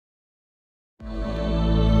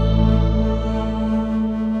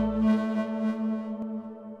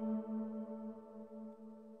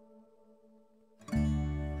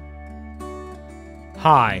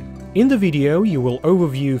Hi! In the video you will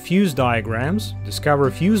overview fuse diagrams, discover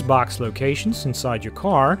fuse box locations inside your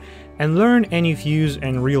car, and learn any fuse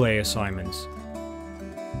and relay assignments.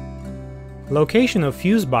 Location of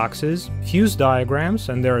fuse boxes, fuse diagrams,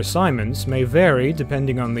 and their assignments may vary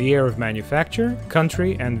depending on the year of manufacture,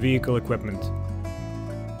 country, and vehicle equipment.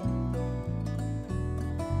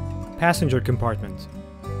 Passenger compartment.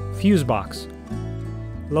 Fuse box.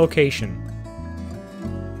 Location.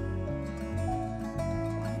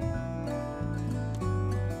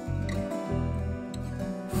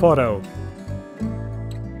 Photo.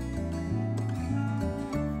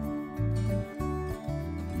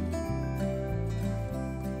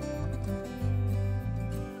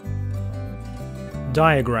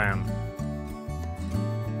 Diagram.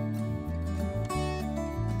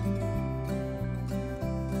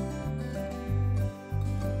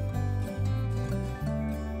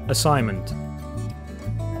 Assignment.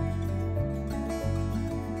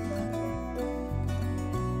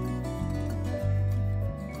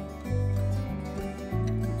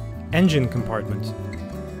 Engine compartment.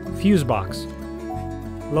 Fuse box.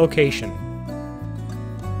 Location.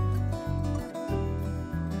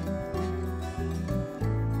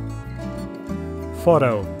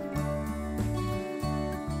 Photo.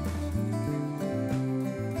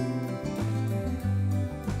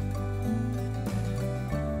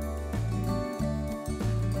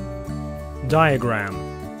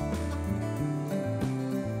 Diagram.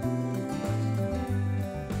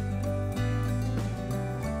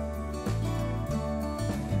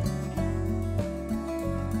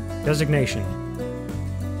 Designation.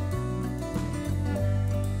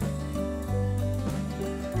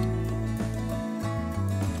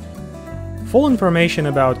 Full information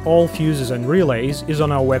about all fuses and relays is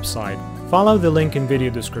on our website. Follow the link in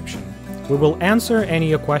video description. We will answer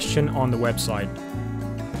any question on the website.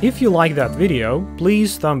 If you like that video,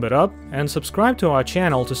 please thumb it up and subscribe to our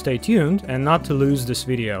channel to stay tuned and not to lose this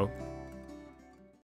video.